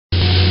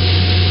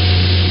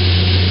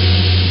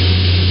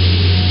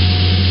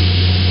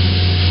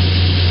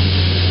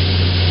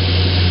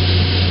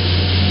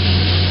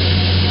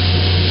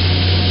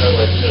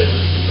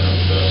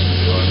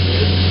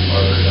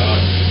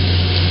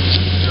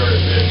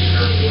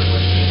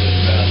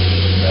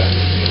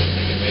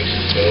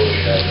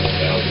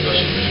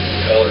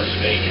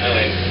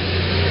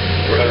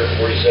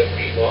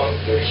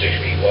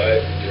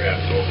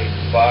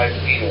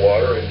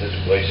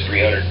weighs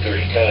 330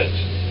 tons.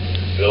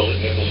 Built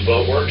at Nichols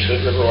Boat Works,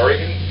 Hood River,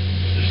 Oregon.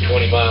 Just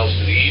 20 miles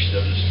to the east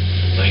of us,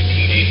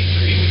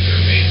 1983 was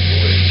their maiden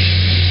voyage.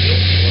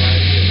 Built to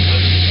line with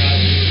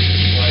 100,000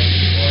 liters twice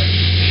as large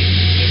as the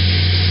Pacific.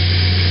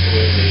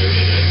 There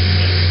in that.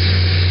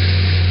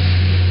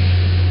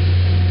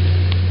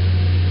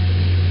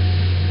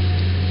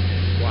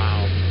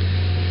 Wow.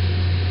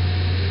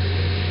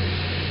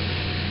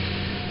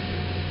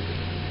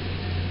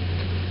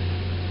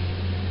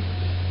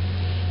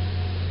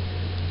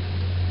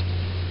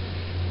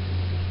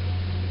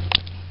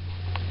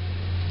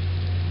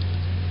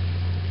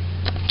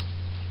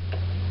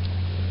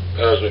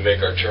 As we make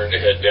our turn to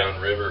head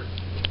downriver,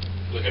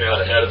 looking out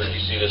ahead of us,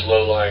 you see this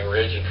low-lying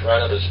ridge in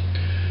front of us.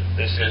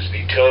 This is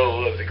the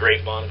toe of the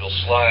Great Bonneville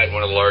Slide,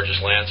 one of the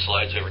largest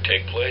landslides ever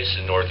take place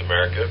in North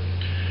America.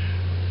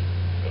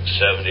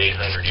 700 to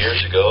 800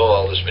 years ago,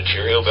 all this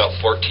material, about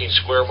 14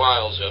 square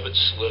miles of it,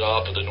 slid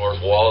off of the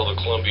north wall of the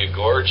Columbia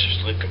Gorge,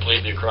 slid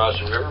completely across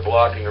the river,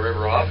 blocking the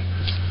river off.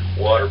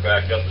 Water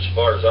backed up as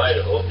far as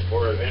Idaho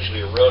before it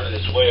eventually eroded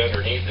its way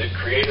underneath it,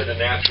 created a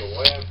natural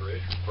land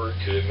bridge, referred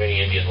to in many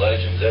Indian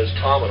legends as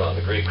Tamanon,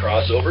 the Great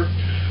Crossover,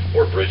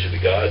 or Bridge of the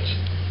Gods.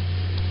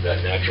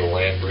 That natural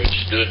land bridge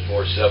stood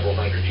for several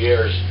hundred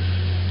years,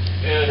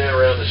 and then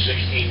around the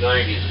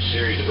 1690s, a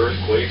series of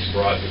earthquakes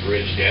brought the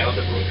bridge down.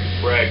 The broken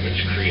fragments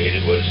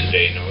created what is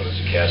today known as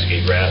the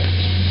Cascade Rapids.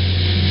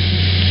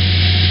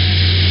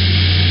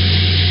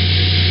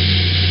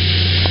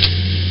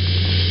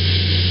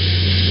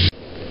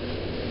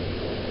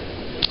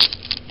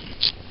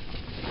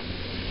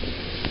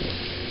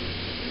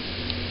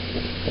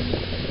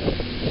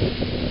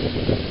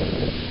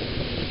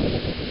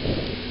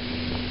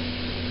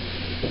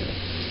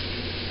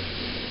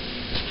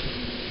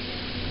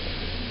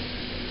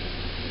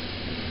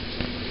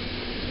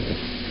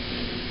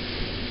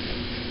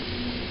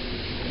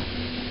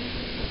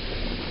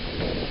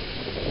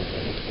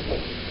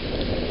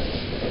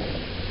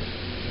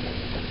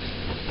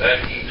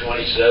 Back in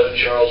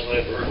 1927, Charles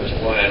Lindbergh was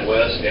flying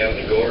west down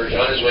the Gorge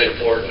on his way to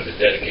Portland to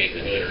dedicate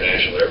the new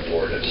international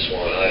airport at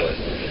Swan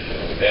Island.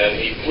 And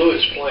he flew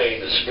his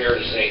plane, the Spirit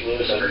of St.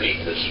 Louis,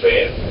 underneath this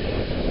span.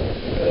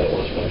 It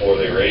was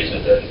before they raised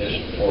it that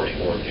additional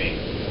 44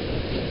 feet.